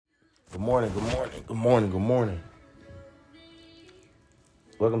Good morning, good morning, good morning, good morning.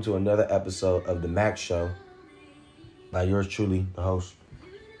 Welcome to another episode of The Mac Show by yours truly, the host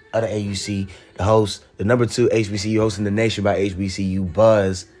of the AUC, the host, the number 2 HBCU host in the nation by HBCU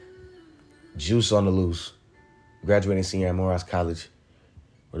Buzz, Juice on the Loose, graduating senior at Morehouse College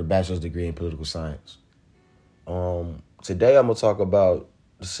with a bachelor's degree in political science. Today I'm going to talk about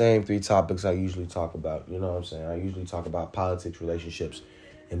the same 3 topics I usually talk about. You know what I'm saying? I usually talk about politics, relationships,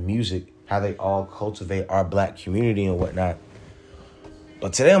 and music, how they all cultivate our black community and whatnot.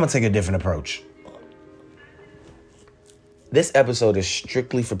 But today I'm going to take a different approach. This episode is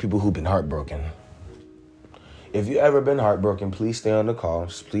strictly for people who've been heartbroken. If you ever been heartbroken, please stay on the call.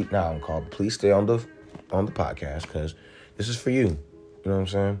 Please, not on the call, but please stay on the podcast because this is for you. You know what I'm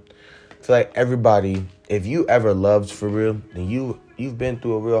saying? I feel like everybody, if you ever loved for real, then you've been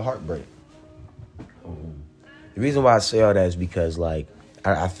through a real heartbreak. The reason why I say all that is because, like,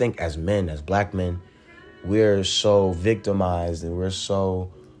 I think as men, as black men, we're so victimized and we're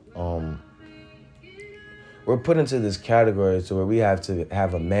so we're put into this category to where we have to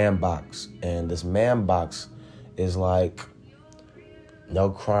have a man box, and this man box is like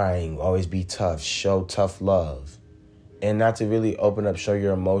no crying, always be tough, show tough love, and not to really open up, show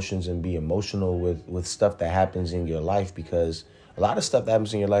your emotions and be emotional with stuff that happens in your life, because a lot of stuff that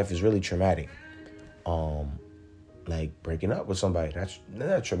happens in your life is really traumatic. Like breaking up with somebody, that's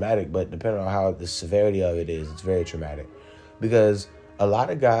not traumatic, but depending on how the severity of it is, it's very traumatic. Because a lot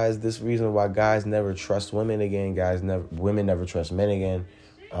of guys, this reason why guys never trust women again, women never trust men again,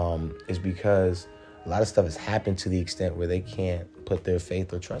 is because a lot of stuff has happened to the extent where they can't put their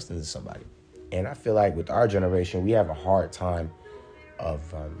faith or trust into somebody. And I feel like with our generation, we have a hard time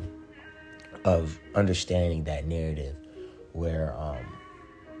of understanding that narrative, where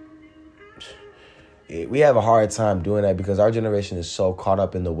we have a hard time doing that because our generation is so caught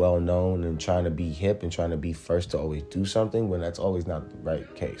up in the well-known and trying to be hip and trying to be first to always do something when that's always not the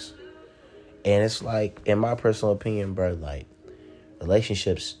right case. And it's like, in my personal opinion, bro, like,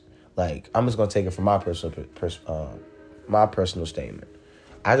 relationships, like, I'm just going to take it from my personal statement.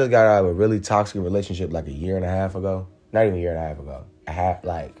 I just got out of a really toxic relationship like a year and a half ago. Not even a year and a half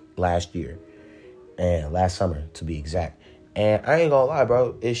ago. Last year. And last summer, to be exact. And I ain't gonna lie,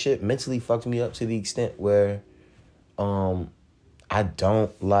 bro, it shit mentally fucked me up to the extent where I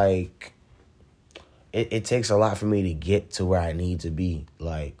don't like it takes a lot for me to get to where I need to be.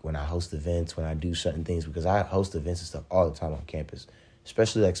 Like when I host events, when I do certain things, because I host events and stuff all the time on campus,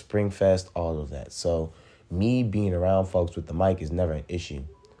 especially like Springfest, all of that. So me being around folks with the mic is never an issue.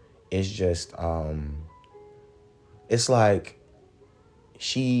 It's just it's like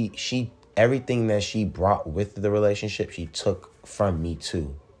she everything that she brought with the relationship, she took from me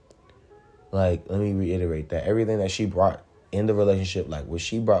too. Like, let me reiterate that. Everything that she brought in the relationship, like what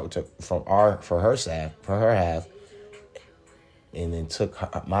she brought for her half, and then took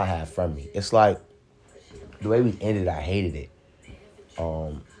my half from me. It's like the way we ended, I hated it.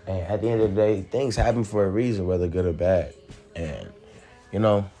 And at the end of the day, things happen for a reason, whether good or bad. And, you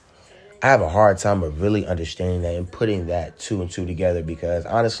know, I have a hard time of really understanding that and putting that 2 and 2 together, because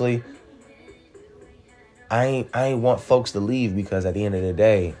honestly, I ain't want folks to leave, because at the end of the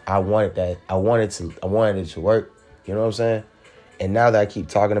day, I wanted it to work. You know what I'm saying? And now that I keep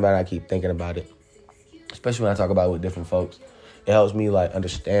talking about it, I keep thinking about it, especially when I talk about it with different folks, it helps me like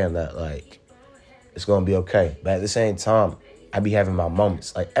understand that like it's gonna be okay. But at the same time, I be having my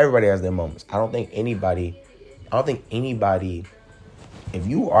moments. Like everybody has their moments. I don't think anybody, if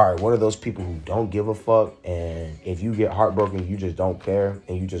you are one of those people who don't give a fuck, and if you get heartbroken, you just don't care,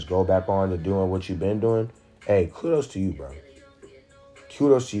 and you just go back on to doing what you've been doing, hey, kudos to you, bro.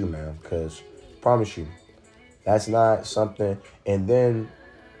 Kudos to you, man, because promise you, that's not something. And then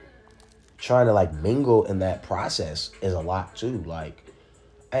trying to, like, mingle in that process is a lot, too. Like,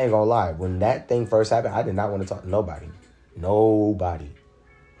 I ain't gonna lie. When that thing first happened, I did not want to talk to nobody. Nobody.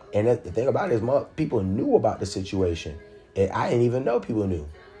 And the thing about it is, people knew about the situation. And I didn't even know people knew.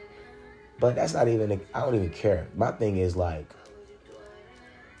 But that's not even, I don't even care. My thing is, like,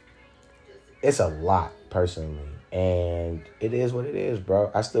 it's a lot, personally. And it is what it is, bro.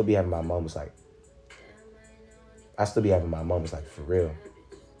 I still be having my moments, like, for real.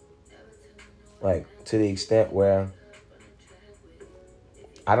 Like, to the extent where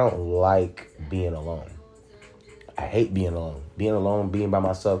I don't like being alone. I hate being alone. Being by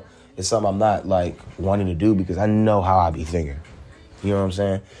myself is something I'm not, like, wanting to do, because I know how I be thinking. You know what I'm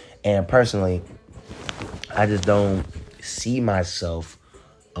saying? And personally, I just don't see myself,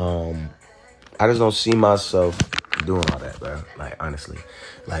 doing all that, bro. Like, honestly.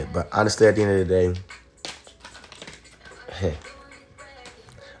 But honestly, at the end of the day,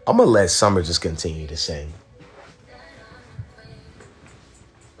 I'm gonna let Summer just continue to sing.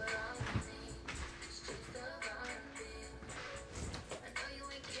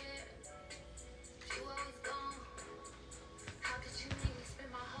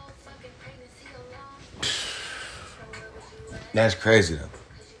 That's crazy though.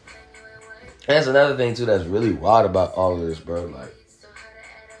 That's another thing too that's really wild about all of this, bro. Like,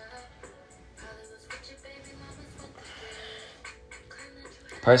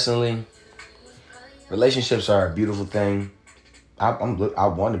 personally, relationships are a beautiful thing. I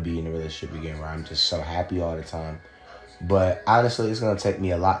want to be in a relationship again where I'm just so happy all the time. But honestly, it's gonna take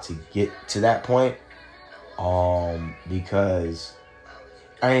me a lot to get to that point. Because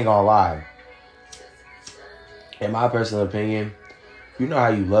I ain't gonna lie. In my personal opinion, you know how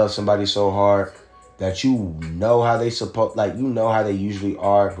you love somebody so hard that you know how they you know how they usually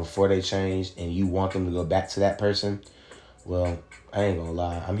are before they change, and you want them to go back to that person. Well, I ain't gonna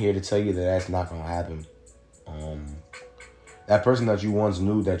lie. I'm here to tell you that that's not gonna happen. That person that you once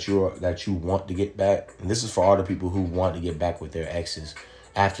knew that you want to get back, and this is for all the people who want to get back with their exes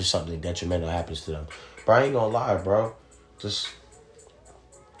after something detrimental happens to them. But I ain't gonna lie, bro.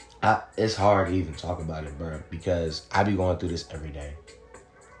 It's hard to even talk about it, bro, because I be going through this every day.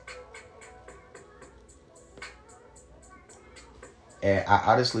 And I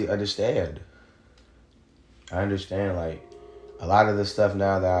honestly understand. I understand, like, a lot of the stuff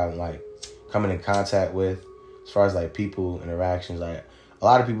now that I'm, like, coming in contact with, as far as, like, people, interactions, like, a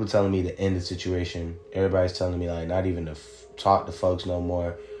lot of people telling me to end the situation. Everybody's telling me, like, not even to talk to folks no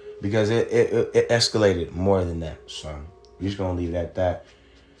more, because it escalated more than that. So, we're just going to leave it at that.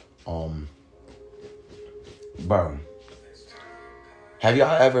 Bro, have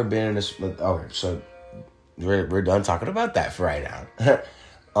y'all ever been in this? Okay, so we're done talking about that for right now.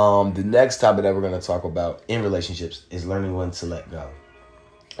 The next topic that we're going to talk about in relationships is learning when to let go.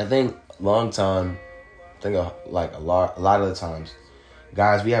 I think a lot of the times,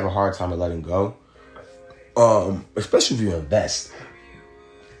 guys, we have a hard time of letting go. Especially if you invest.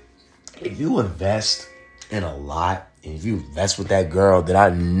 If you invest in a lot, and if you invest with that girl, then I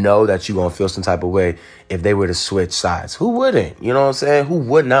know that you're going to feel some type of way if they were to switch sides. Who wouldn't? You know what I'm saying? Who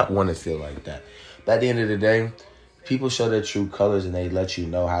would not want to feel like that? But at the end of the day, people show their true colors and they let you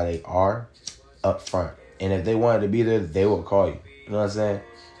know how they are up front. And if they wanted to be there, they will call you. You know what I'm saying?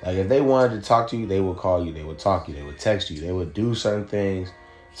 Like, if they wanted to talk to you, they will call you. They would talk to you. They would text you. They would do certain things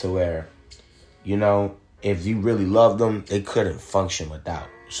to where, you know, if you really loved them, they couldn't function without.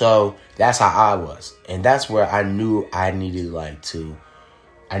 So that's how I was. And that's where I knew I needed some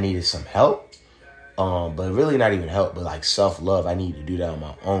help. But really not even help, but like self-love. I needed to do that on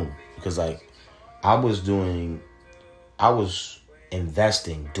my own. Because like I was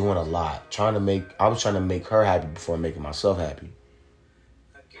investing, doing a lot, I was trying to make her happy before making myself happy.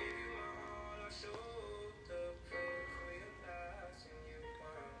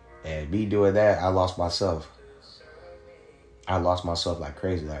 And me doing that, I lost myself. I lost myself like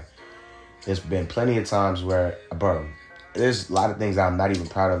crazy. Like, there's been plenty of times where, bro, there's a lot of things I'm not even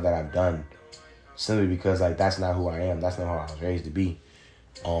proud of that I've done, simply because like that's not who I am. That's not how I was raised to be.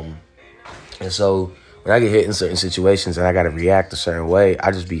 And so when I get hit in certain situations and I gotta react a certain way,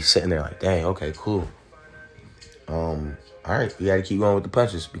 I just be sitting there like, dang, okay, cool. All right, you gotta keep going with the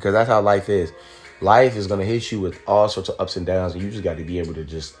punches, because that's how life is. Life is going to hit you with all sorts of ups and downs, and you just got to be able to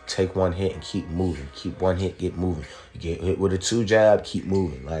just take one hit and keep moving. Keep one hit, get moving. You get hit with a 2 jab, keep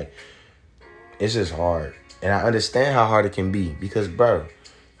moving. Like, it's just hard. And I understand how hard it can be because, bro,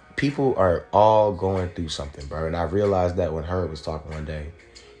 people are all going through something, bro. And I realized that when Herb was talking one day.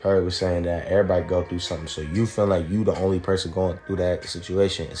 Herb was saying that everybody go through something, so you feel like you the only person going through that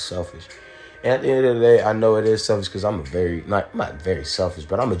situation is selfish. And at the end of the day, I know it is selfish because I'm not very selfish,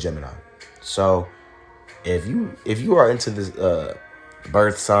 but I'm a Gemini. So, if you are into this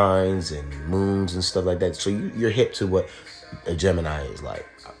birth signs and moons and stuff like that, so you're hip to what a Gemini is like.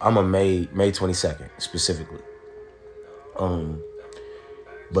 I'm a May 22nd specifically.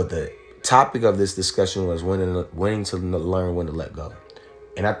 But the topic of this discussion was winning to learn when to let go,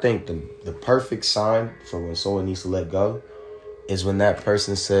 and I think the perfect sign for when someone needs to let go is when that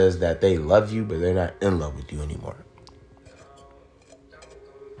person says that they love you, but they're not in love with you anymore.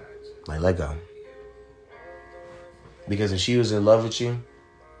 Like, let go. Because if she was in love with you,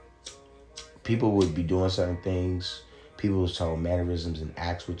 people would be doing certain things. People's whole mannerisms and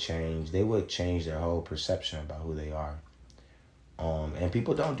acts would change. They would change their whole perception about who they are. And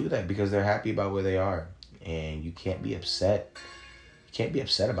people don't do that because they're happy about where they are. And you can't be upset. You can't be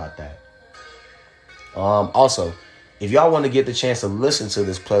upset about that. Also, if y'all want to get the chance to listen to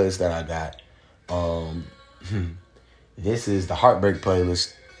this playlist that I got, this is the Heartbreak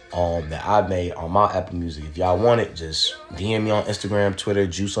playlist. that I made on my Apple Music. If y'all want it, just DM me on Instagram, Twitter,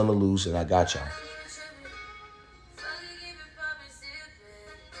 Juice on the Loose, and I got y'all.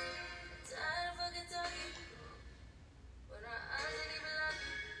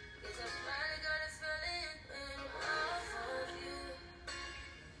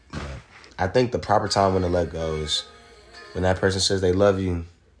 I think the proper time when to let go is when that person says they love you,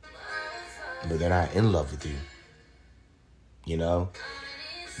 but they're not in love with you. You know?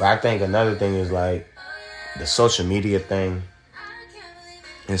 But I think another thing is like the social media thing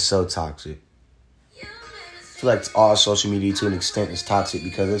is so toxic. I feel like all social media to an extent is toxic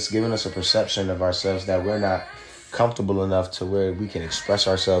because it's giving us a perception of ourselves that we're not comfortable enough to where we can express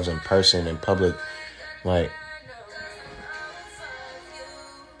ourselves in person, in public. Like,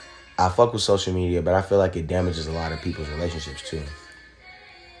 I fuck with social media, but I feel like it damages a lot of people's relationships too.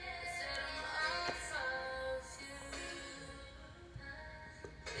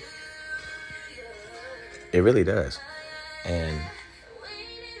 It really does. And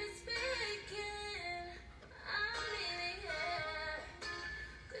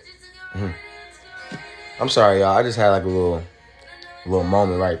I'm sorry, y'all. I just had like a little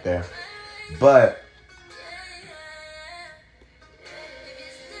moment right there. But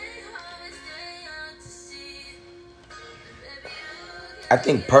I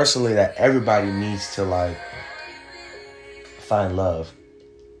think personally that everybody needs to like find love.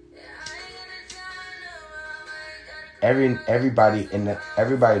 Everybody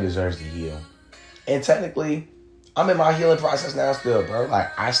deserves to heal. And technically, I'm in my healing process now still, bro.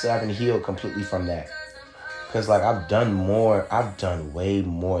 Like, I still haven't healed completely from that. Because, like, I've done way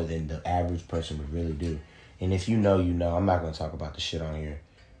more than the average person would really do. And if you know, you know. I'm not going to talk about the shit on here.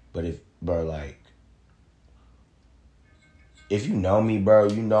 But if you know me, bro,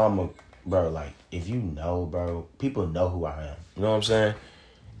 you know if you know, bro, people know who I am. You know what I'm saying?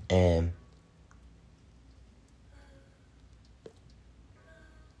 And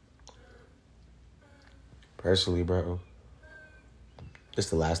personally, bro, this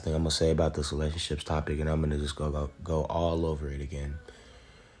is the last thing I'm going to say about this relationships topic, and I'm going to just go all over it again.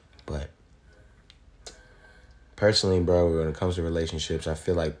 But personally, bro, when it comes to relationships, I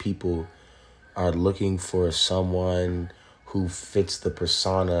feel like people are looking for someone who fits the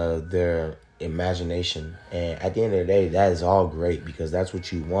persona of their imagination. And at the end of the day, that is all great because that's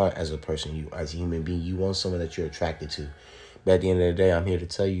what you want as a person, as a human being. You want someone that you're attracted to. But at the end of the day, I'm here to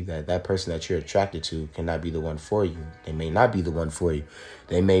tell you that person that you're attracted to cannot be the one for you. They may not be the one for you.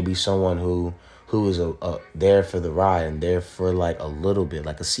 They may be someone who is there for the ride and there for like a little bit,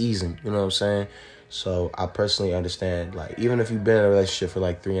 like a season. You know what I'm saying? So I personally understand, like, even if you've been in a relationship for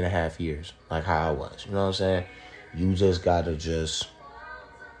like 3.5 years, like how I was, you know what I'm saying? You just gotta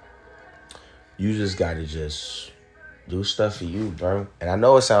do stuff for you, bro. And I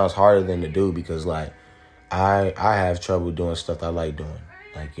know it sounds harder than to do because, like, I have trouble doing stuff that I like doing.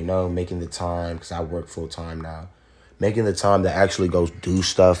 Like, you know, making the time, because I work full time now. Making the time to actually go do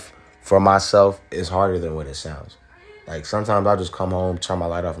stuff for myself is harder than what it sounds. Like, sometimes I'll just come home, turn my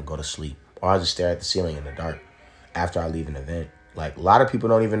light off, and go to sleep. Or I'll just stare at the ceiling in the dark after I leave an event. Like, a lot of people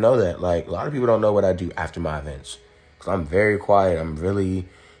don't even know that. Like, a lot of people don't know what I do after my events. Because I'm very quiet. I'm really,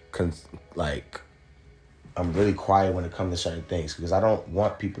 I'm really quiet when it comes to certain things. Because I don't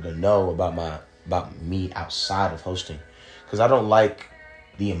want people to know about me outside of hosting. Because I don't like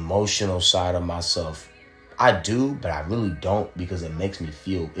the emotional side of myself. I do, but I really don't because it makes me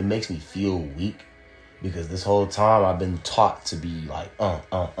feel weak. Because this whole time I've been taught to be like,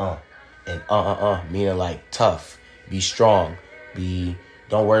 and meaning like tough, be strong,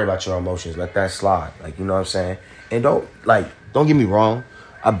 don't worry about your emotions, let that slide. Like, you know what I'm saying? And don't get me wrong,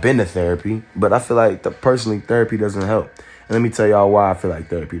 I've been to therapy, but I feel like personally therapy doesn't help. And let me tell y'all why I feel like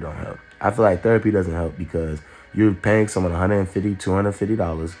therapy don't help. I feel like therapy doesn't help because you're paying someone $150,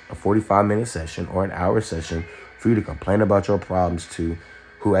 $250, a 45-minute session or an hour session for you to complain about your problems to,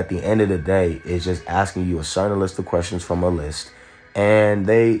 who at the end of the day is just asking you a certain list of questions from a list. And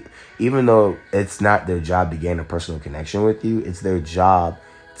they, even though it's not their job to gain a personal connection with you, it's their job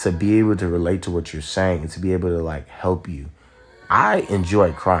to be able to relate to what you're saying and to be able to like help you. I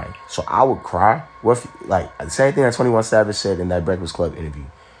enjoy crying, so I would cry. Like the same thing that 21 Savage said in that Breakfast Club interview.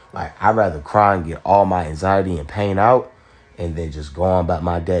 Like, I'd rather cry and get all my anxiety and pain out and then just go on about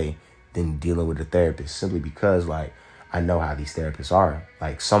my day than dealing with a therapist, simply because, like, I know how these therapists are.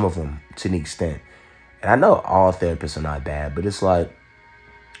 Like, some of them, to the extent. And I know all therapists are not bad, but it's like,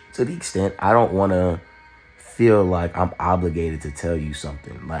 to the extent, I don't want to feel like I'm obligated to tell you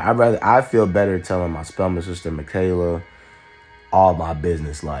something. Like, I feel better telling my Spelman sister, Michaela, all my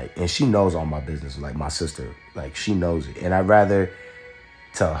business, like, and she knows all my business, like, my sister, like, she knows it. And I'd rather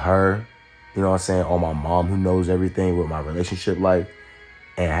to her, you know what I'm saying, or my mom who knows everything with my relationship life,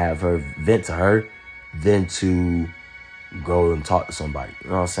 and have her vent to her than to go and talk to somebody. You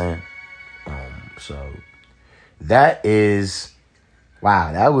know what I'm saying? So that is,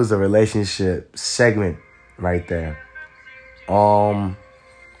 wow, that was a relationship segment right there.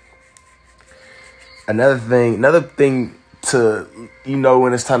 Another thing to,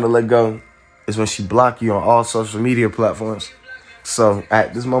 when it's time to let go is when she block you on all social media platforms. So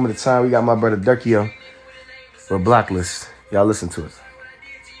at this moment in time, we got my brother Durkio with Blacklist. Y'all listen to it.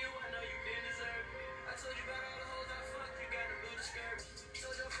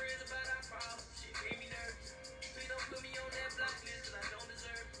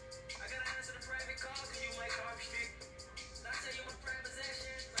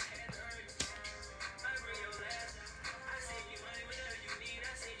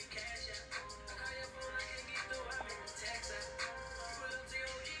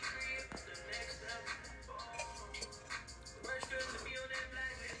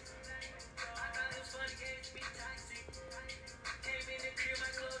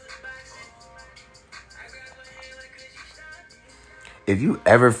 If you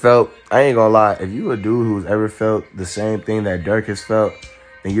ever felt, I ain't gonna lie, if you a dude who's ever felt the same thing that Dirk has felt,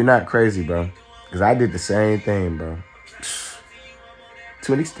 then you're not crazy, bro. Because I did the same thing, bro.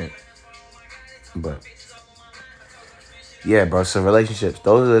 To an extent. But, yeah, bro, so relationships.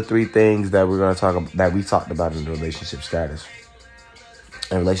 Those are the three things that we're going to talk about, that we talked about in the relationship status.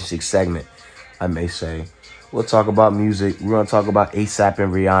 And relationship segment, I may say. We'll talk about music. We're going to talk about ASAP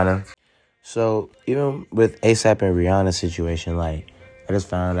and Rihanna. So, even with ASAP and Rihanna's situation, like, I just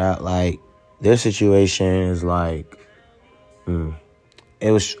found out, like, their situation is, like,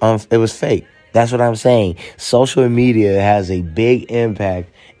 it was fake. That's what I'm saying. Social media has a big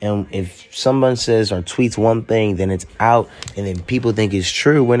impact, and if someone says or tweets one thing, then it's out, and then people think it's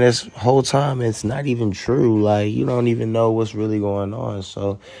true, when this whole time it's not even true. Like, you don't even know what's really going on.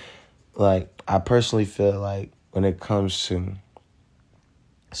 So, like, I personally feel like when it comes to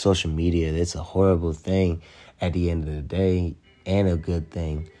social media, it's a horrible thing at the end of the day, and a good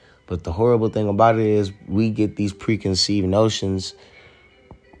thing. But the horrible thing about it is we get these preconceived notions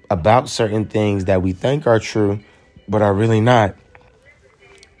about certain things that we think are true, but are really not.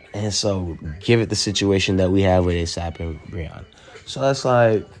 And so, give it the situation that we have with ASAP and Rihanna. So that's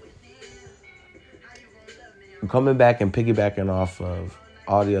like coming back and piggybacking off of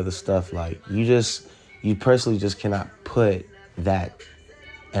all the other stuff. Like, you personally just cannot put that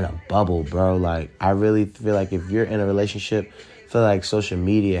in a bubble, bro. Like, I really feel like if you're in a relationship, I feel like social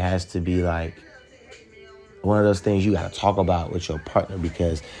media has to be like one of those things you got to talk about with your partner,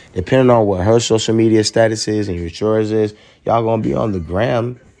 because depending on what her social media status is and yours is, y'all gonna be on the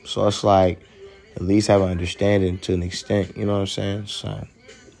gram. So it's like, at least have an understanding to an extent, you know what I'm saying? So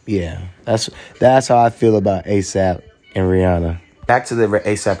yeah, that's how I feel about ASAP and Rihanna. Back to the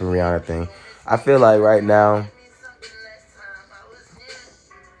ASAP and Rihanna thing. I feel like right now,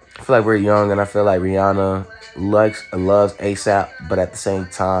 I feel like we're young, and I feel like Rihanna loves ASAP, but at the same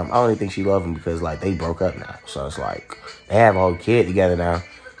time, I don't even think she loves him, because, like, they broke up now. So it's like, they have a whole kid together now.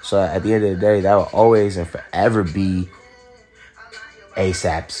 So at the end of the day, that will always and forever be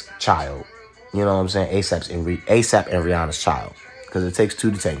ASAP's child. You know what I'm saying? ASAP and Rihanna's child. Because it takes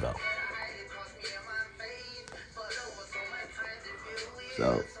two to tango.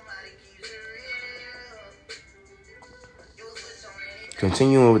 So,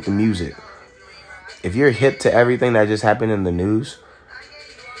 continuing with the music. If you're hip to everything that just happened in the news,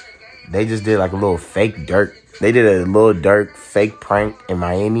 they just did like a little fake Dirk. They did a little Dirk fake prank in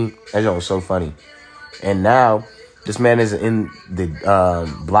Miami. That joke was so funny. And now, this man is in the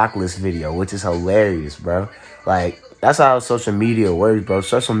Blacklist video, which is hilarious, bro. Like, that's how social media works, bro.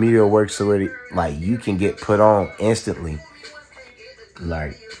 Social media works so that, like, you can get put on instantly.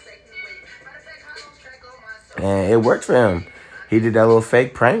 Like, and it worked for him. He did that little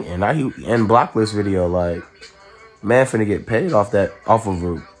fake prank, and now he in Blacklist video. Like, man finna get paid off of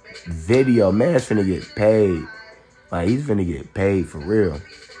a video. Man's finna get paid. Like, he's finna get paid for real.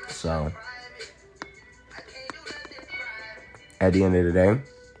 So, at the end of the day,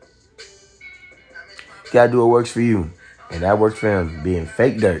 you gotta do what works for you. And that works for him, being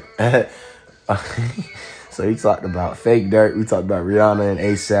fake Dirk. So he talked about fake Dirk. We talked about Rihanna and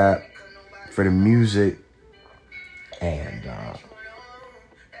ASAP for the music. And,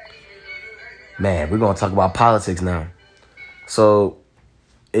 man, we're going to talk about politics now. So,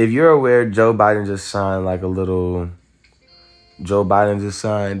 if you're aware, Joe Biden just signed Joe Biden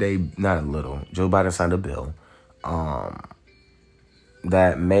signed a bill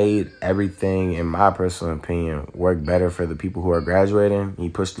that made everything, in my personal opinion, work better for the people who are graduating. He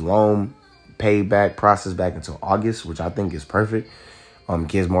pushed the loan payback process back until August, which I think is perfect.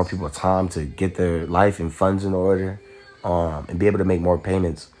 Gives more people time to get their life and funds in order, and be able to make more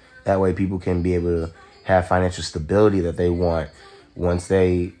payments. That way people can be able to have financial stability that they want. Once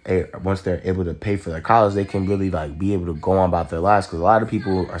they're able to pay for their college, they can really be able to go on about their lives, because a lot of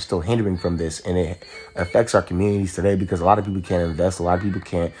people are still hindering from this, and it affects our communities today because a lot of people can't invest. A lot of people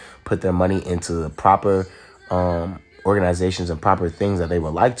can't put their money into the proper organizations and proper things that they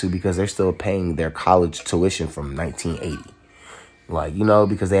would like to, because they're still paying their college tuition from 1980.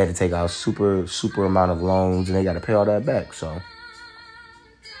 Because they had to take out super amount of loans and they got to pay all that back. So,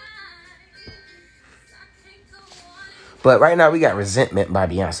 but right now we got Resentment by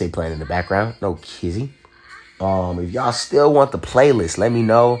Beyonce playing in the background. No kizzy. If y'all still want the playlist, let me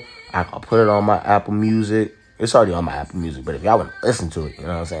know. I'll put it on my Apple Music. It's already on my Apple Music, but if y'all want to listen to it, you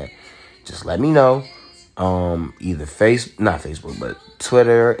know what I'm saying? Just let me know. Either not Facebook, but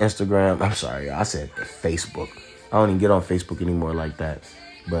Twitter, Instagram. I'm sorry, I said Facebook. I don't even get on Facebook anymore like that.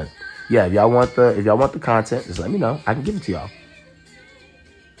 But yeah, if y'all want the content, just let me know. I can give it to y'all.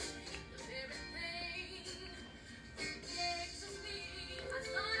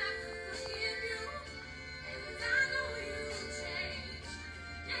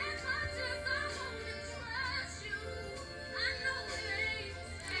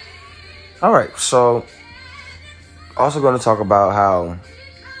 All right, so also going to talk about how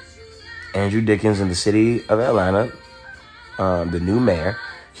Andrew Dickens in the city of Atlanta, the new mayor,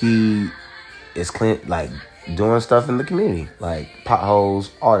 he is doing stuff in the community,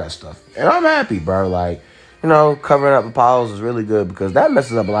 potholes, all that stuff. And I'm happy, bro. Covering up the potholes is really good, because that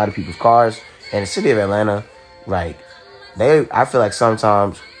messes up a lot of people's cars. And the city of Atlanta, I feel like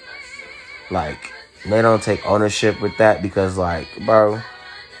sometimes, they don't take ownership with that, because, bro,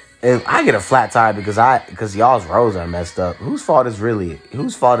 if I get a flat tire because y'all's roads are messed up, whose fault is it really?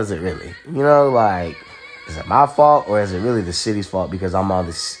 Is it my fault, or is it really the city's fault because I'm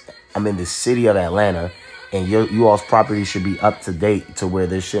in the city of Atlanta, and you all's property should be up to date to where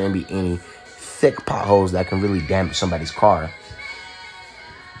there shouldn't be any thick potholes that can really damage somebody's car.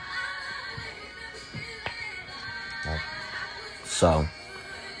 So,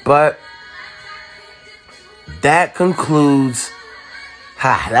 but that concludes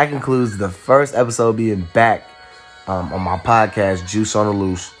the first episode being back on my podcast, Juice on the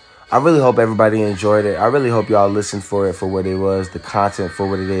Loose. I really hope everybody enjoyed it. I really hope y'all listened for it for what it was, the content for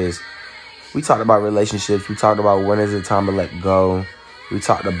what it is. We talked about relationships. We talked about when is it time to let go. We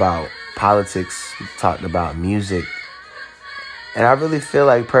talked about politics. We talked about music. And I really feel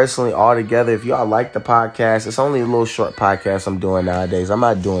like, personally, all together, if y'all like the podcast, it's only a little short podcast I'm doing nowadays. I'm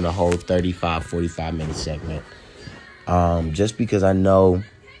not doing a whole 35, 45-minute segment. Just because I know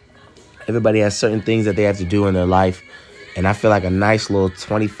everybody has certain things that they have to do in their life. And I feel like a nice little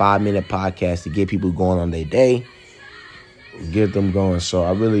 25-minute podcast to get people going on their day, get them going. So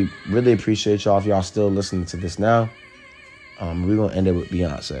I really, really appreciate y'all if y'all still listening to this now. We're going to end it with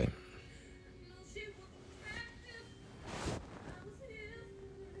Beyonce.